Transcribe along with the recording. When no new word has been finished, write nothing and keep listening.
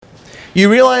You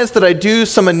realize that I do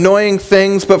some annoying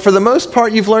things, but for the most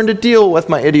part, you've learned to deal with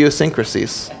my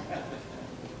idiosyncrasies.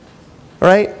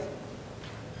 Right?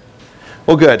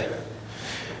 Well, good.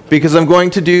 Because I'm going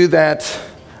to do that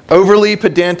overly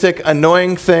pedantic,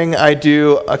 annoying thing I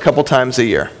do a couple times a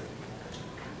year.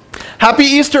 Happy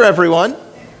Easter, everyone.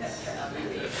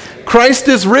 Christ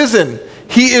is risen.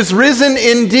 He is risen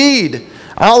indeed.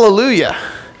 Hallelujah.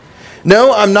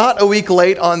 No, I'm not a week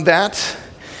late on that.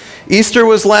 Easter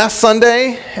was last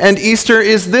Sunday, and Easter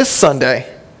is this Sunday.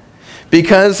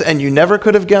 Because, and you never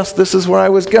could have guessed this is where I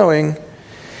was going,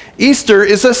 Easter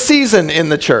is a season in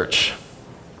the church.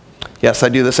 Yes, I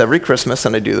do this every Christmas,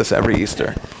 and I do this every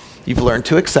Easter. You've learned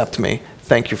to accept me.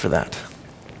 Thank you for that.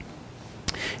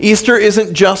 Easter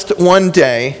isn't just one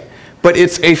day, but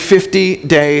it's a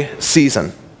 50-day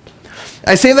season.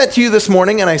 I say that to you this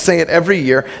morning, and I say it every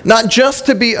year, not just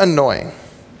to be annoying,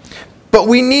 but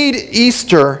we need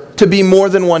Easter to be more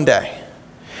than one day.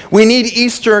 We need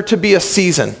Easter to be a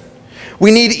season.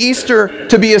 We need Easter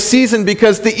to be a season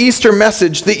because the Easter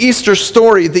message, the Easter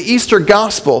story, the Easter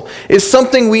gospel is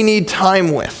something we need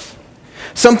time with.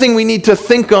 Something we need to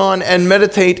think on and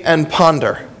meditate and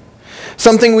ponder.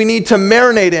 Something we need to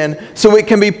marinate in so it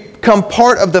can become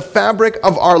part of the fabric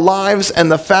of our lives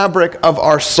and the fabric of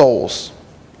our souls.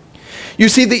 You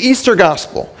see, the Easter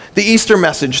gospel, the Easter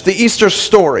message, the Easter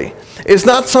story is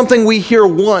not something we hear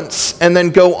once and then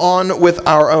go on with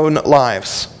our own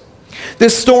lives.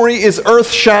 This story is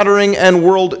earth-shattering and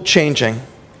world-changing.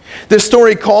 This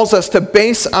story calls us to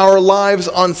base our lives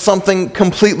on something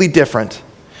completely different.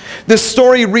 This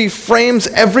story reframes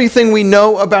everything we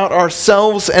know about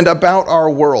ourselves and about our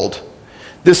world.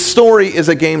 This story is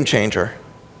a game changer.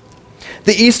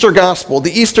 The Easter gospel,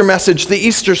 the Easter message, the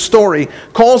Easter story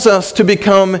calls us to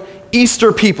become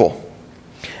Easter people.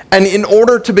 And in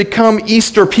order to become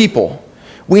Easter people,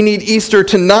 we need Easter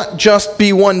to not just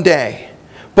be one day,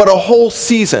 but a whole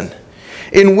season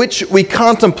in which we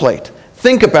contemplate,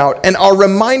 think about, and are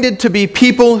reminded to be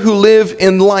people who live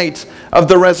in light of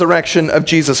the resurrection of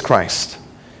Jesus Christ.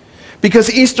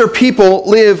 Because Easter people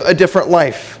live a different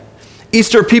life.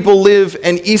 Easter people live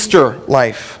an Easter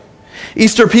life.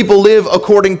 Easter people live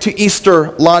according to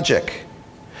Easter logic.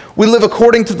 We live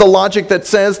according to the logic that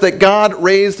says that God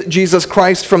raised Jesus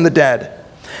Christ from the dead,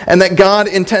 and that God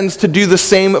intends to do the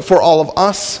same for all of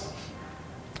us,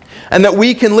 and that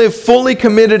we can live fully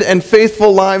committed and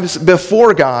faithful lives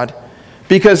before God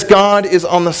because God is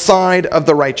on the side of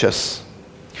the righteous.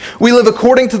 We live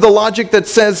according to the logic that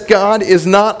says God is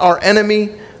not our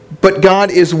enemy, but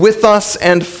God is with us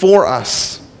and for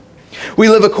us. We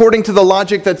live according to the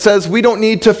logic that says we don't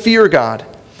need to fear God,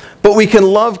 but we can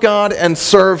love God and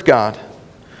serve God.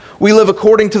 We live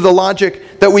according to the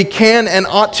logic that we can and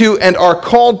ought to and are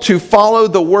called to follow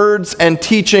the words and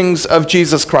teachings of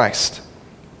Jesus Christ.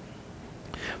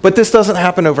 But this doesn't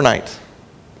happen overnight.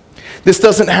 This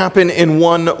doesn't happen in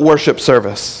one worship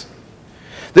service.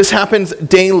 This happens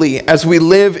daily as we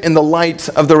live in the light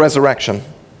of the resurrection.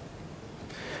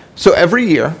 So every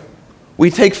year,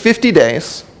 we take 50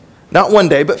 days, not one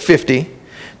day, but 50,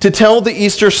 to tell the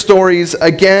Easter stories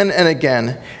again and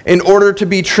again in order to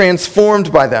be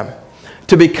transformed by them,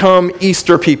 to become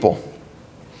Easter people,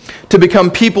 to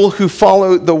become people who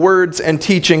follow the words and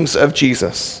teachings of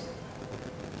Jesus.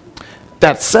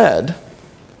 That said,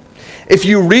 if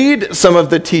you read some of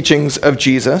the teachings of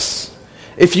Jesus,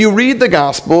 if you read the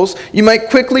Gospels, you might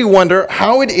quickly wonder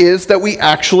how it is that we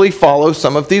actually follow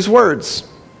some of these words.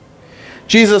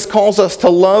 Jesus calls us to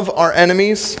love our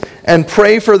enemies and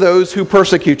pray for those who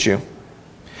persecute you.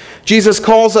 Jesus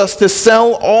calls us to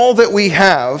sell all that we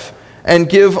have and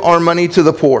give our money to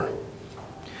the poor.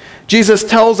 Jesus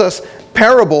tells us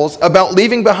parables about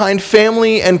leaving behind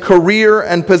family and career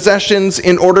and possessions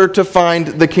in order to find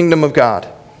the kingdom of God.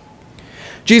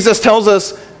 Jesus tells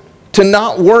us to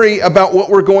not worry about what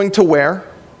we're going to wear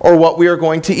or what we are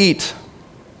going to eat.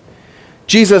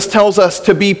 Jesus tells us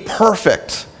to be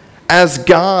perfect as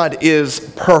God is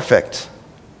perfect.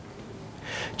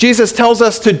 Jesus tells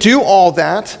us to do all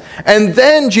that, and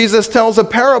then Jesus tells a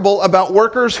parable about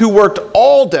workers who worked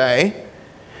all day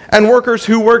and workers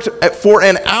who worked for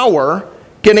an hour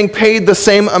getting paid the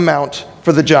same amount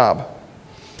for the job,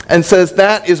 and says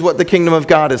that is what the kingdom of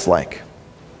God is like.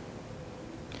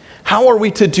 How are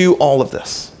we to do all of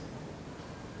this?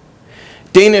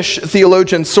 Danish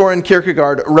theologian Søren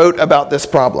Kierkegaard wrote about this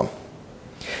problem.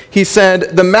 He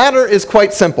said, "The matter is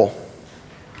quite simple.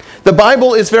 The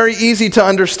Bible is very easy to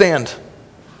understand.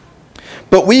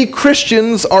 But we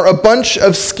Christians are a bunch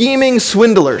of scheming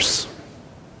swindlers.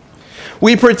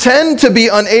 We pretend to be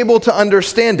unable to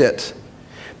understand it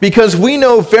because we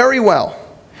know very well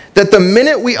that the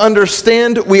minute we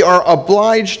understand, we are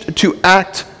obliged to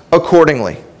act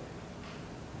accordingly.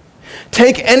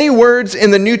 Take any words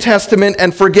in the New Testament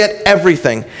and forget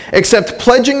everything except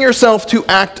pledging yourself to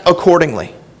act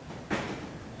accordingly.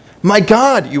 My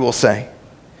God, you will say,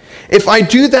 if I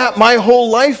do that, my whole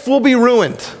life will be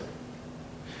ruined.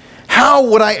 How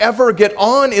would I ever get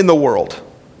on in the world?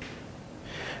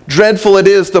 Dreadful it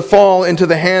is to fall into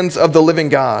the hands of the living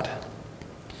God.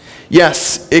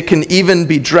 Yes, it can even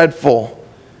be dreadful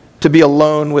to be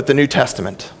alone with the New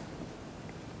Testament.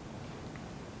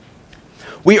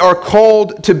 We are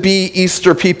called to be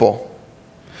Easter people.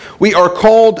 We are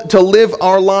called to live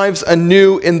our lives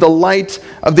anew in the light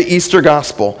of the Easter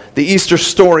gospel, the Easter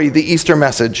story, the Easter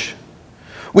message.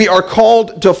 We are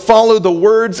called to follow the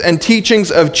words and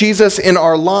teachings of Jesus in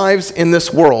our lives in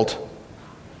this world.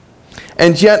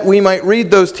 And yet we might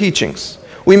read those teachings.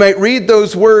 We might read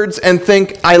those words and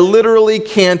think, I literally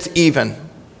can't even.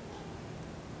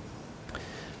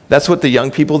 That's what the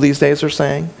young people these days are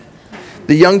saying.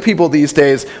 The young people these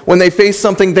days, when they face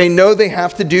something they know they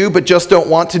have to do but just don't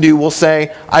want to do, will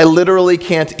say, I literally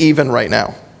can't even right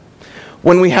now.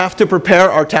 When we have to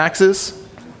prepare our taxes,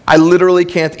 I literally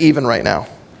can't even right now.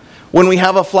 When we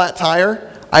have a flat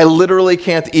tire, I literally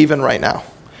can't even right now.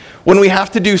 When we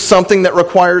have to do something that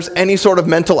requires any sort of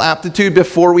mental aptitude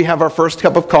before we have our first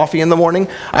cup of coffee in the morning,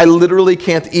 I literally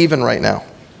can't even right now.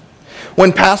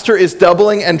 When pastor is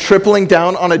doubling and tripling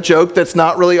down on a joke that's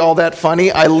not really all that funny,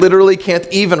 I literally can't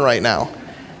even right now.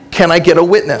 Can I get a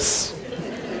witness?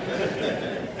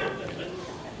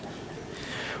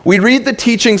 We read the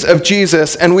teachings of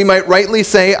Jesus and we might rightly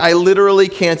say, I literally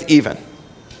can't even.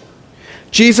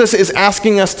 Jesus is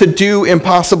asking us to do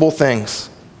impossible things.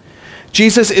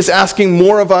 Jesus is asking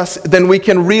more of us than we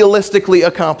can realistically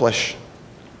accomplish.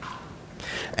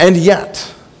 And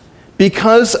yet,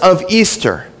 because of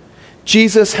Easter,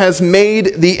 Jesus has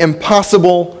made the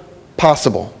impossible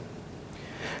possible.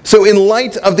 So in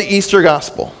light of the Easter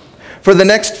gospel, for the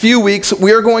next few weeks,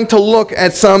 we are going to look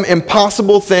at some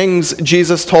impossible things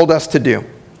Jesus told us to do.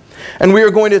 And we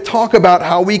are going to talk about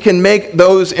how we can make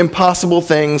those impossible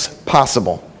things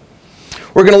possible.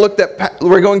 We're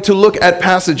going to look at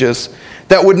passages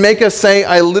that would make us say,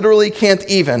 I literally can't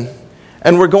even,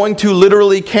 and we're going to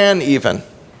literally can even.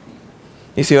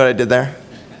 You see what I did there?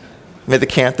 Made the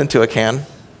can't into a can.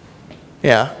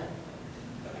 Yeah.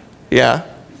 Yeah.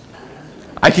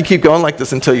 I can keep going like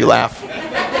this until you laugh.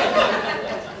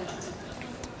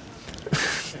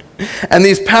 And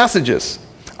these passages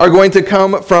are going to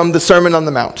come from the Sermon on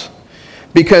the Mount,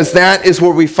 because that is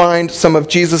where we find some of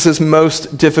Jesus'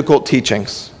 most difficult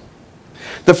teachings.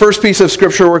 The first piece of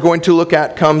scripture we're going to look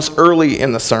at comes early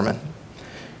in the sermon.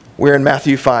 We're in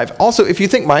Matthew 5. Also, if you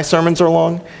think my sermons are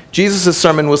long, Jesus'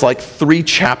 sermon was like 3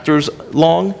 chapters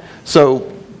long,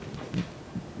 so,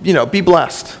 be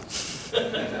blessed.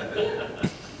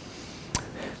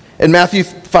 In Matthew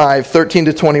 5, 13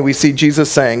 to 20, we see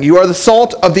Jesus saying, You are the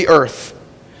salt of the earth.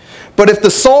 But if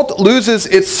the salt loses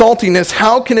its saltiness,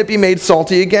 how can it be made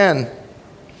salty again?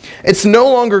 It's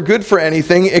no longer good for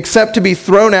anything except to be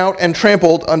thrown out and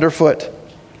trampled underfoot.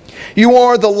 You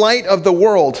are the light of the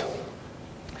world.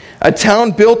 A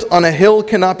town built on a hill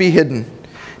cannot be hidden.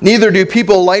 Neither do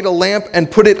people light a lamp and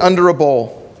put it under a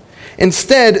bowl.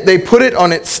 Instead, they put it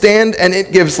on its stand, and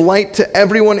it gives light to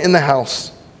everyone in the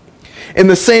house. In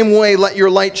the same way, let your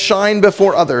light shine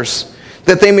before others,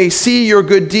 that they may see your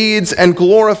good deeds and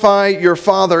glorify your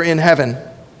Father in heaven.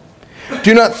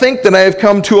 Do not think that I have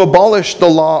come to abolish the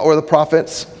law or the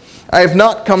prophets. I have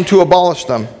not come to abolish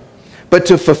them, but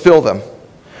to fulfill them.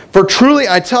 For truly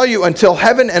I tell you, until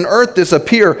heaven and earth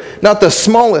disappear, not the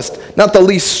smallest, not the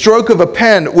least stroke of a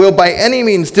pen will by any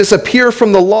means disappear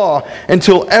from the law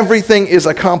until everything is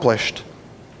accomplished.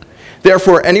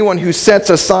 Therefore, anyone who sets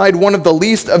aside one of the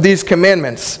least of these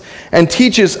commandments and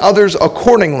teaches others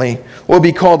accordingly will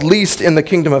be called least in the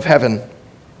kingdom of heaven.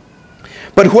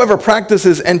 But whoever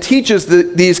practices and teaches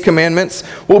these commandments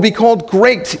will be called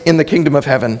great in the kingdom of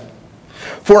heaven.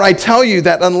 For I tell you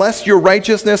that unless your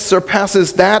righteousness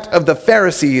surpasses that of the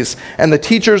Pharisees and the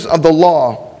teachers of the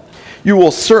law, you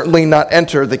will certainly not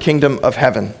enter the kingdom of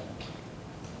heaven.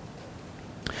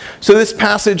 So this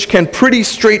passage can pretty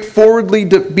straightforwardly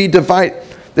be divided.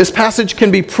 This passage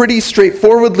can be pretty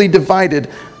straightforwardly divided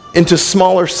into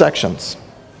smaller sections.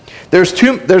 There's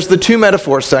the two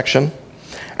metaphors section,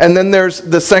 and then there's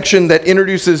the section that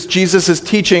introduces Jesus'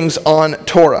 teachings on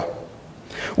Torah.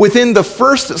 Within the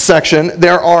first section,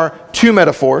 there are 2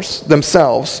 metaphors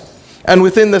themselves, and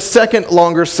within the second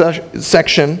longer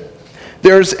section,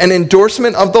 there's an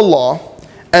endorsement of the law,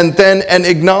 and then an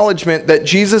acknowledgement that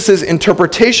Jesus'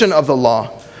 interpretation of the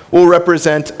law will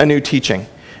represent a new teaching.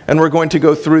 And we're going to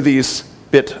go through these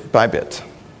bit by bit.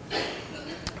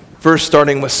 First,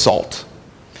 starting with salt.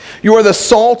 You are the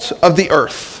salt of the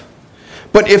earth.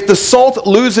 But if the salt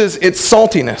loses its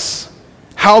saltiness,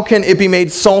 how can it be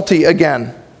made salty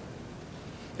again?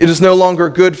 It is no longer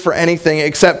good for anything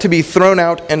except to be thrown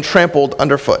out and trampled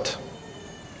underfoot.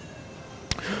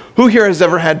 Who here has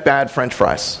ever had bad French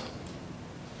fries?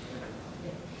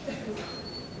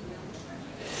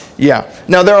 Yeah.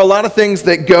 Now, there are a lot of things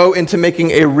that go into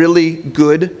making a really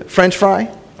good French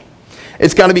fry.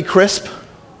 It's got to be crisp.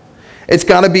 It's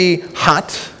got to be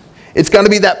hot. It's got to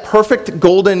be that perfect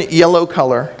golden yellow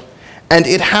color. And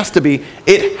it has to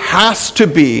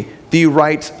be the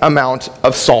right amount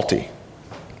of salty.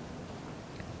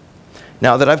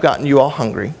 Now that I've gotten you all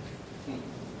hungry,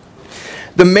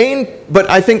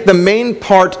 I think the main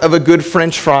part of a good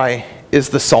French fry is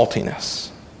the saltiness.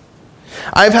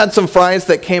 I've had some fries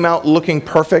that came out looking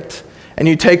perfect, and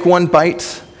you take one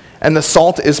bite, and the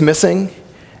salt is missing,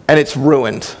 and it's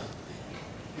ruined.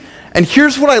 And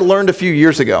here's what I learned a few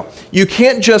years ago. You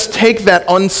can't just take that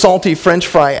unsalty French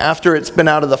fry after it's been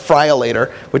out of the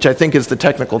fryolator, which I think is the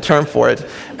technical term for it,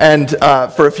 and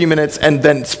for a few minutes, and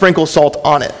then sprinkle salt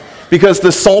on it, because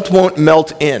the salt won't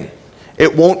melt in.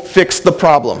 It won't fix the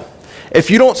problem. If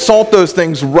you don't salt those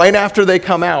things right after they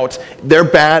come out, they're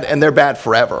bad, and they're bad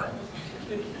forever.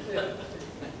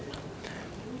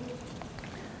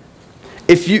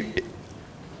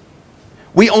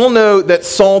 We all know that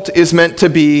salt is meant to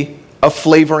be a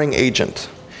flavoring agent.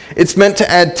 It's meant to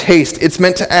add taste. It's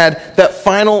meant to add that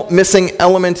final missing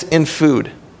element in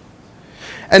food.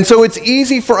 And so it's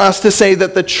easy for us to say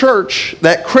that the church,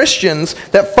 that Christians,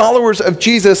 that followers of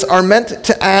Jesus are meant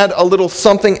to add a little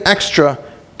something extra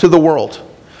to the world.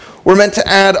 We're meant to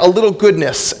add a little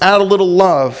goodness, add a little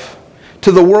love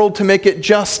to the world to make it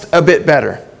just a bit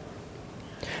better.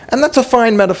 And that's a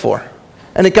fine metaphor.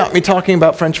 And it got me talking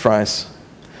about French fries.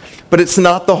 But it's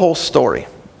not the whole story.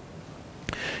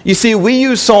 You see, we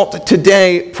use salt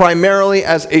today primarily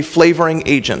as a flavoring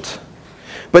agent.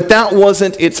 But that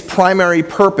wasn't its primary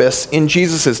purpose in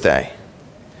Jesus' day.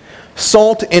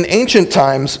 Salt in ancient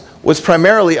times was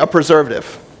primarily a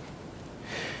preservative.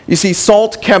 You see,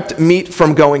 salt kept meat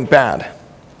from going bad.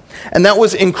 And that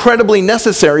was incredibly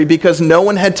necessary because no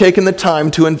one had taken the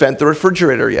time to invent the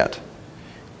refrigerator yet.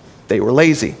 They were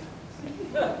lazy.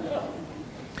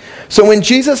 So when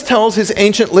Jesus tells his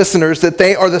ancient listeners that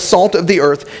they are the salt of the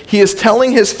earth, he is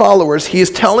telling his followers, he is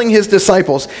telling his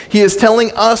disciples, he is telling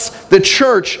us, the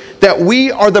church, that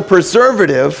we are the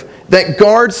preservative that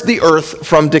guards the earth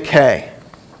from decay.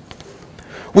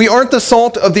 We aren't the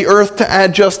salt of the earth to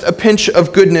add just a pinch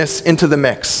of goodness into the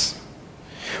mix.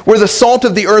 We're the salt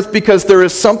of the earth because there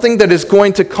is something that is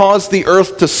going to cause the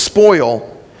earth to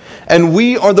spoil, and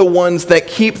we are the ones that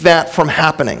keep that from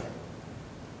happening.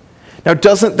 Now,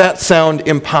 doesn't that sound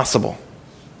impossible?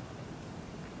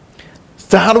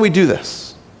 So how do we do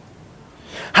this?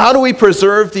 How do we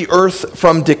preserve the earth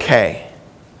from decay?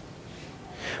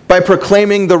 By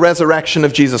proclaiming the resurrection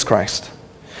of Jesus Christ.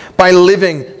 By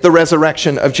living the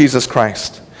resurrection of Jesus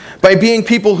Christ. By being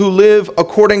people who live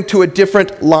according to a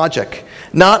different logic.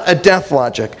 Not a death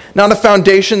logic. Not a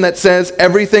foundation that says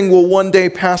everything will one day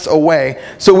pass away,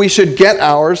 so we should get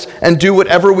ours and do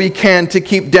whatever we can to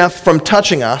keep death from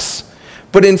touching us.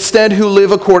 But instead who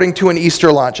live according to an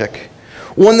Easter logic.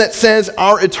 One that says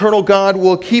our eternal God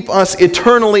will keep us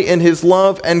eternally in his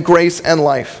love and grace and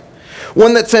life.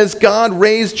 One that says God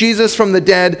raised Jesus from the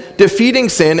dead, defeating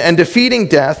sin and defeating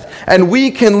death, and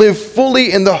we can live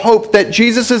fully in the hope that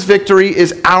Jesus' victory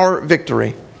is our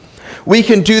victory. We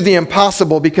can do the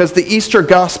impossible because the Easter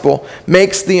gospel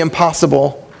makes the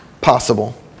impossible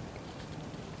possible.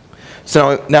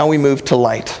 So now we move to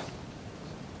light.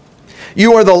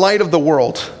 You are the light of the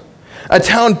world. A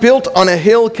town built on a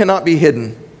hill cannot be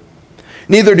hidden.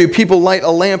 Neither do people light a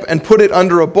lamp and put it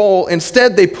under a bowl.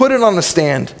 Instead, they put it on a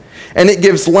stand, and it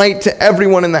gives light to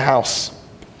everyone in the house.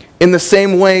 In the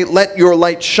same way, let your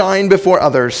light shine before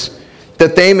others,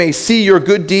 that they may see your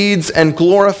good deeds and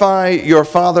glorify your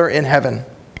Father in heaven.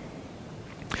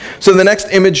 So the next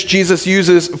image Jesus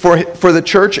uses for the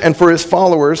church and for his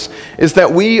followers is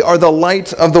that we are the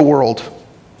light of the world.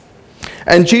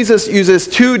 And Jesus uses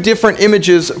two different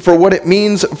images for what it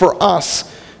means for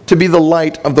us to be the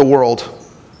light of the world.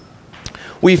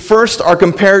 We first are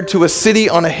compared to a city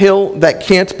on a hill that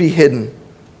can't be hidden.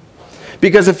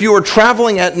 Because if you were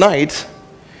traveling at night,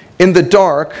 in the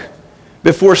dark,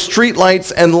 before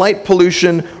streetlights and light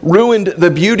pollution ruined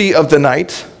the beauty of the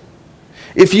night,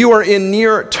 if you are in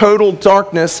near total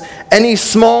darkness, any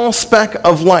small speck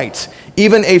of light,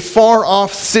 even a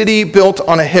far-off city built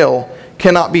on a hill,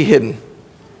 cannot be hidden.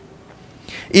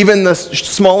 Even the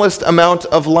smallest amount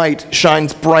of light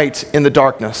shines bright in the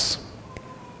darkness.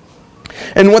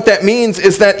 And what that means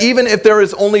is that even if there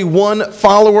is only one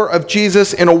follower of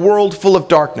Jesus in a world full of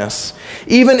darkness,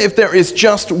 even if there is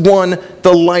just one,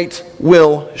 the light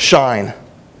will shine.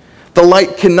 The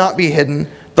light cannot be hidden.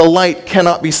 The light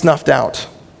cannot be snuffed out.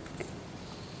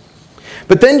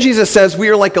 But then Jesus says we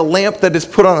are like a lamp that is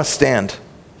put on a stand.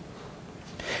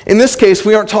 In this case,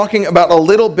 we aren't talking about a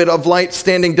little bit of light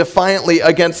standing defiantly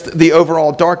against the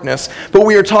overall darkness, but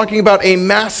we are talking about a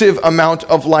massive amount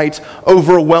of light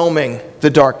overwhelming the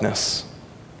darkness.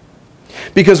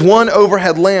 Because one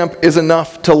overhead lamp is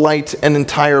enough to light an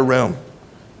entire room.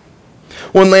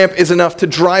 One lamp is enough to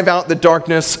drive out the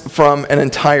darkness from an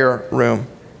entire room.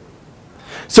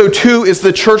 So too is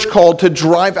the church called to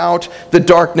drive out the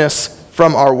darkness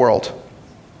from our world.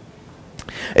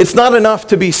 It's not enough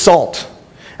to be salt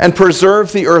and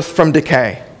preserve the earth from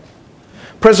decay.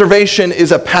 Preservation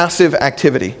is a passive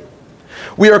activity.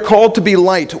 We are called to be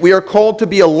light. We are called to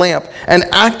be a lamp and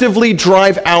actively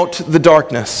drive out the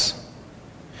darkness.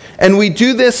 And we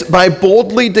do this by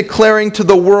boldly declaring to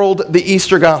the world the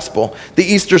Easter gospel, the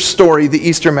Easter story, the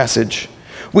Easter message.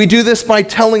 We do this by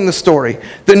telling the story,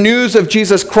 the news of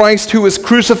Jesus Christ who was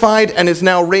crucified and is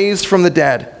now raised from the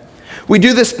dead. We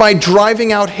do this by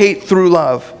driving out hate through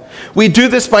love. We do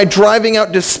this by driving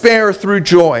out despair through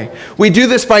joy. We do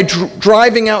this by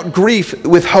driving out grief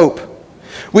with hope.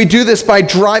 We do this by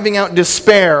driving out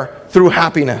despair through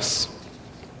happiness.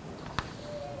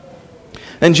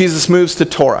 Then Jesus moves to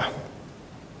Torah.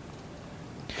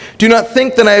 Do not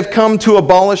think that I have come to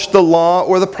abolish the law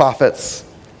or the prophets.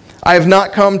 I have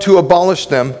not come to abolish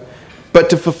them, but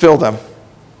to fulfill them.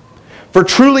 For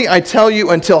truly I tell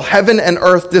you, until heaven and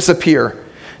earth disappear,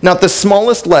 not the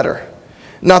smallest letter,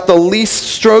 not the least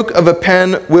stroke of a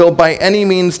pen will by any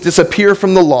means disappear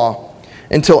from the law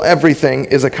until everything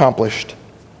is accomplished.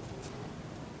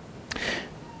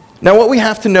 Now, what we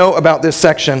have to know about this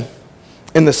section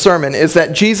in the sermon is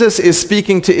that Jesus is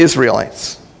speaking to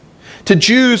Israelites, to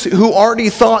Jews who already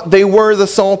thought they were the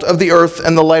salt of the earth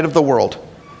and the light of the world.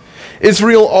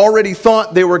 Israel already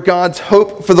thought they were God's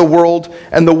hope for the world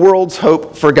and the world's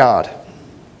hope for God.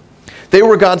 They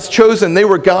were God's chosen. They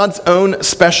were God's own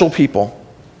special people.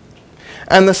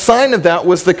 And the sign of that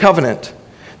was the covenant.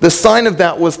 The sign of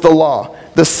that was the law.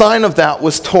 The sign of that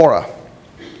was Torah.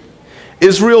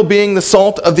 Israel being the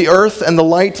salt of the earth and the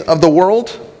light of the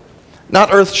world,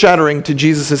 not earth-shattering to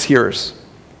Jesus' hearers.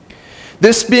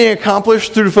 This being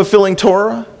accomplished through fulfilling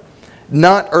Torah,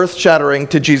 not earth-shattering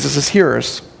to Jesus'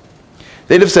 hearers.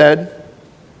 They'd have said,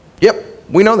 yep,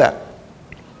 we know that.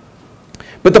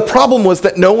 But the problem was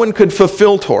that no one could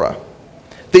fulfill Torah.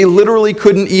 They literally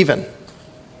couldn't even.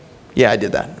 Yeah, I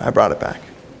did that. I brought it back.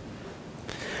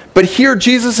 But here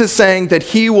Jesus is saying that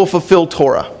he will fulfill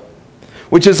Torah,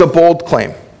 which is a bold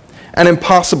claim, an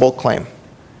impossible claim,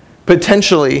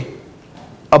 potentially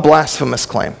a blasphemous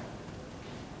claim.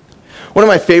 One of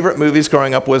my favorite movies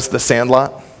growing up was The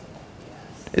Sandlot.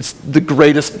 It's the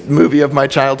greatest movie of my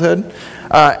childhood.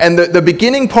 And the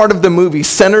beginning part of the movie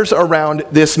centers around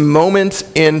this moment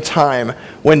in time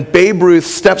when Babe Ruth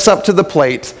steps up to the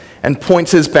plate and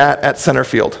points his bat at center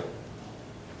field.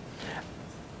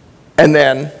 And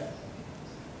then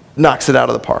knocks it out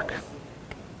of the park.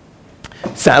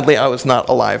 Sadly, I was not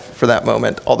alive for that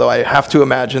moment, although I have to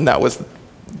imagine that was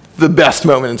the best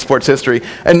moment in sports history.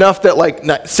 Enough that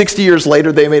like 60 years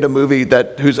later, they made a movie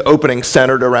whose opening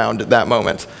centered around that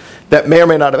moment. That may or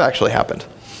may not have actually happened.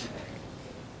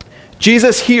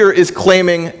 Jesus here is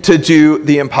claiming to do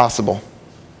the impossible.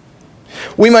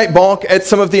 We might balk at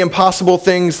some of the impossible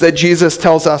things that Jesus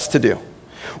tells us to do.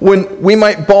 When we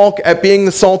might balk at being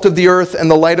the salt of the earth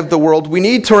and the light of the world, we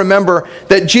need to remember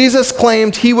that Jesus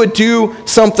claimed he would do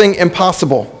something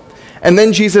impossible. And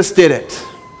then Jesus did it.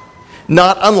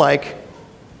 Not unlike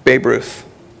Babe Ruth.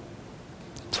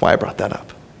 That's why I brought that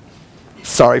up.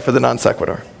 Sorry for the non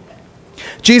sequitur.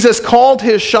 Jesus called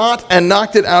his shot and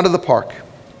knocked it out of the park.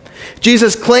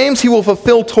 Jesus claims he will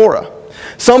fulfill Torah,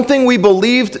 something we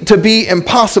believed to be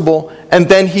impossible, and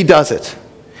then he does it.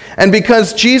 And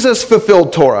because Jesus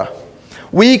fulfilled Torah,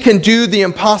 we can do the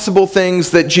impossible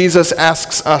things that Jesus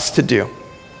asks us to do.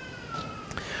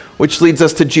 Which leads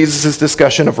us to Jesus'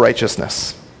 discussion of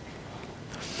righteousness.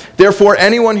 Therefore,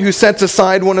 anyone who sets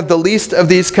aside one of the least of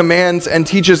these commands and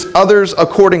teaches others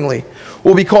accordingly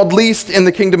will be called least in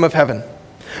the kingdom of heaven.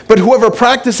 But whoever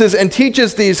practices and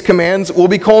teaches these commands will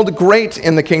be called great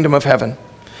in the kingdom of heaven.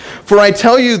 For I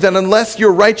tell you that unless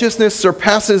your righteousness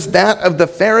surpasses that of the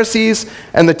Pharisees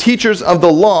and the teachers of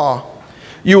the law,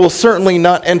 you will certainly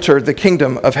not enter the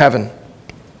kingdom of heaven.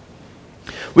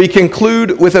 we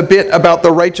conclude with a bit about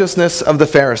the righteousness of the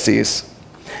Pharisees.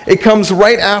 It comes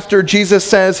right after Jesus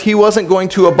says he wasn't going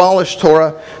to abolish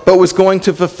Torah, but was going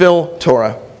to fulfill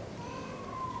Torah.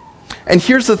 And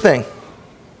here's the thing.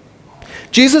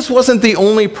 Jesus wasn't the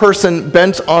only person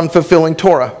bent on fulfilling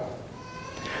Torah.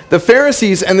 The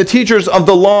Pharisees and the teachers of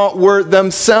the law were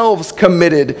themselves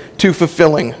committed to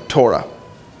fulfilling Torah.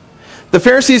 The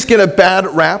Pharisees get a bad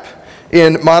rap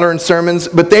in modern sermons,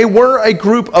 but they were a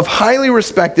group of highly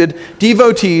respected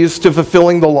devotees to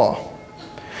fulfilling the law.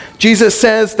 Jesus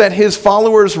says that his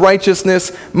followers'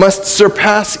 righteousness must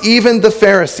surpass even the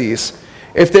Pharisees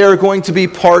if they are going to be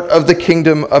part of the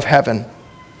kingdom of heaven.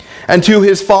 And to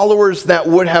his followers, that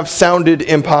would have sounded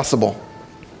impossible.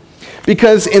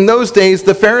 Because in those days,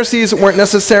 the Pharisees weren't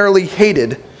necessarily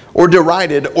hated or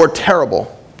derided or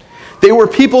terrible. They were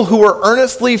people who were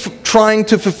earnestly trying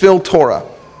to fulfill Torah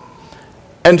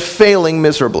and failing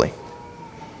miserably.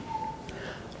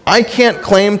 I can't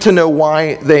claim to know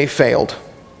why they failed.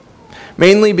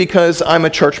 Mainly because I'm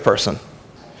a church person.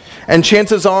 And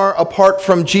chances are, apart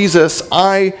from Jesus,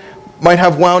 I might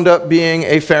have wound up being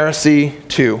a Pharisee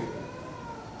too.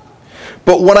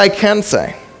 But what I can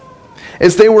say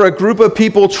is they were a group of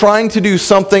people trying to do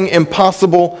something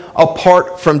impossible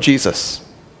apart from Jesus.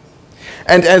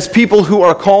 And as people who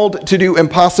are called to do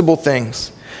impossible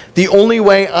things, the only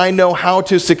way I know how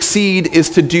to succeed is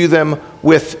to do them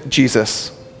with Jesus.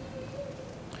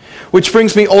 Which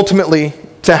brings me ultimately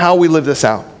to how we live this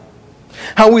out.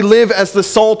 How we live as the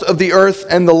salt of the earth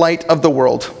and the light of the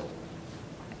world.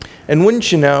 And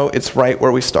wouldn't you know, it's right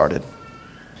where we started.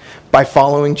 By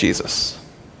following Jesus.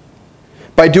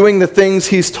 By doing the things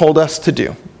he's told us to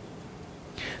do.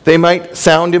 They might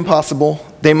sound impossible.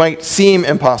 They might seem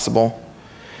impossible.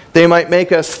 They might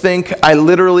make us think, I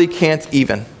literally can't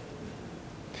even.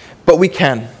 But we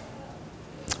can.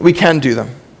 We can do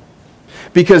them.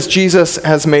 Because Jesus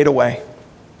has made a way.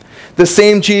 The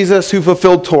same Jesus who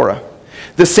fulfilled Torah,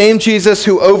 the same Jesus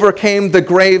who overcame the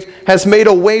grave, has made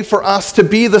a way for us to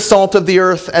be the salt of the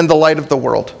earth and the light of the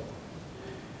world.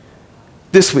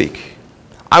 This week,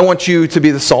 I want you to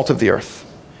be the salt of the earth.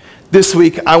 This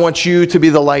week, I want you to be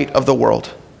the light of the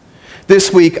world.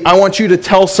 This week, I want you to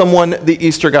tell someone the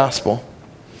Easter gospel.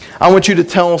 I want you to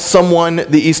tell someone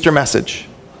the Easter message.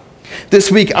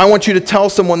 This week, I want you to tell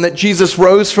someone that Jesus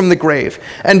rose from the grave.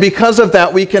 And because of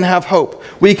that, we can have hope.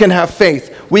 We can have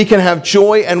faith. We can have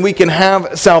joy, and we can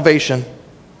have salvation.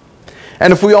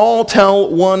 And if we all tell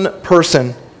one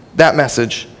person that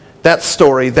message, that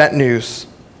story, that news,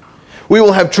 we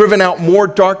will have driven out more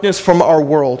darkness from our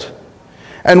world.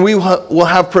 And we will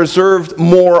have preserved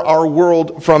more our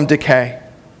world from decay.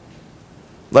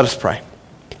 Let us pray.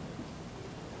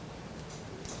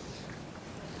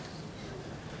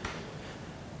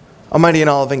 Almighty and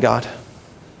all-loving God,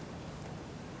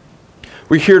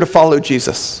 we're here to follow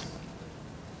Jesus.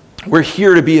 We're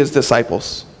here to be his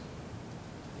disciples.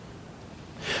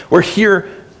 We're here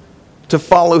to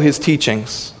follow his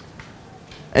teachings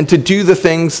and to do the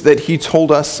things that he told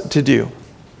us to do.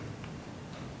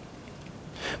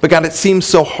 But God, it seems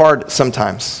so hard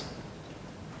sometimes.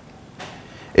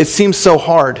 It seems so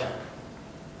hard.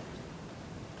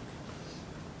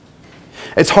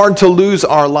 It's hard to lose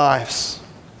our lives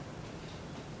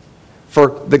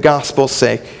for the gospel's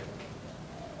sake.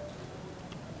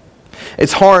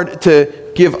 It's hard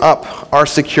to give up our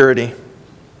security.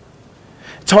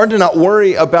 It's hard to not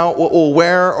worry about what we'll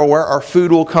wear or where our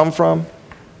food will come from.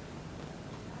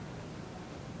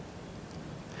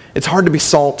 It's hard to be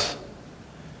salt.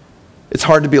 It's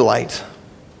hard to be light.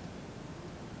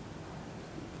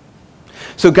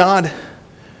 So God,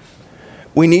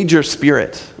 we need your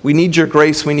Spirit. We need your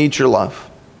grace. We need your love.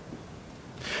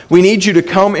 We need you to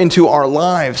come into our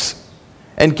lives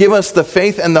and give us the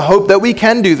faith and the hope that we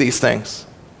can do these things,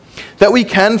 that we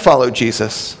can follow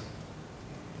Jesus.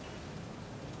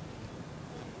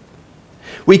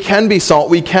 We can be salt.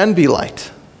 We can be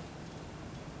light.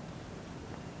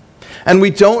 And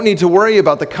we don't need to worry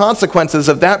about the consequences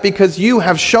of that because you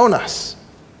have shown us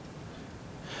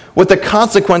what the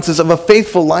consequences of a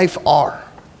faithful life are.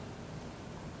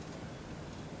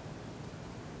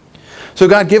 So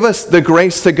God, give us the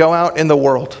grace to go out in the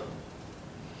world,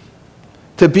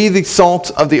 to be the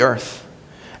salt of the earth,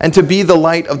 and to be the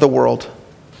light of the world.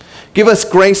 Give us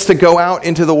grace to go out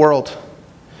into the world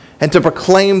and to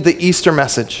proclaim the Easter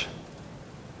message.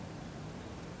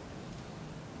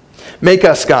 Make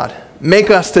us, God, make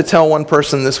us to tell one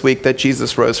person this week that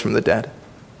Jesus rose from the dead.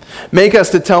 Make us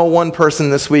to tell one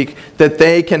person this week that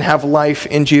they can have life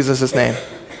in Jesus' name.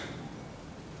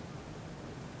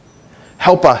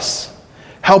 Help us.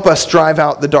 Help us drive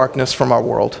out the darkness from our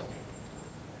world.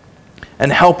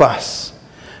 and help us.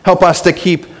 Help us to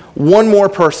keep one more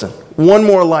person, one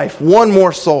more life, one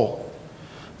more soul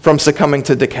from succumbing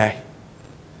to decay.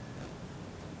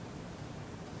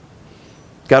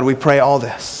 God, we pray all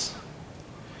this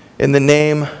in the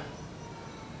name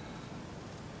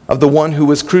of the one who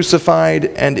was crucified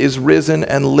and is risen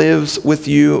and lives with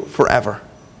you forever.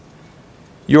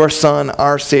 Your Son,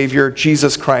 our Savior,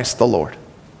 Jesus Christ the Lord,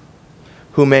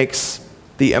 who makes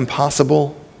the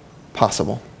impossible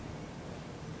possible.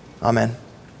 Amen.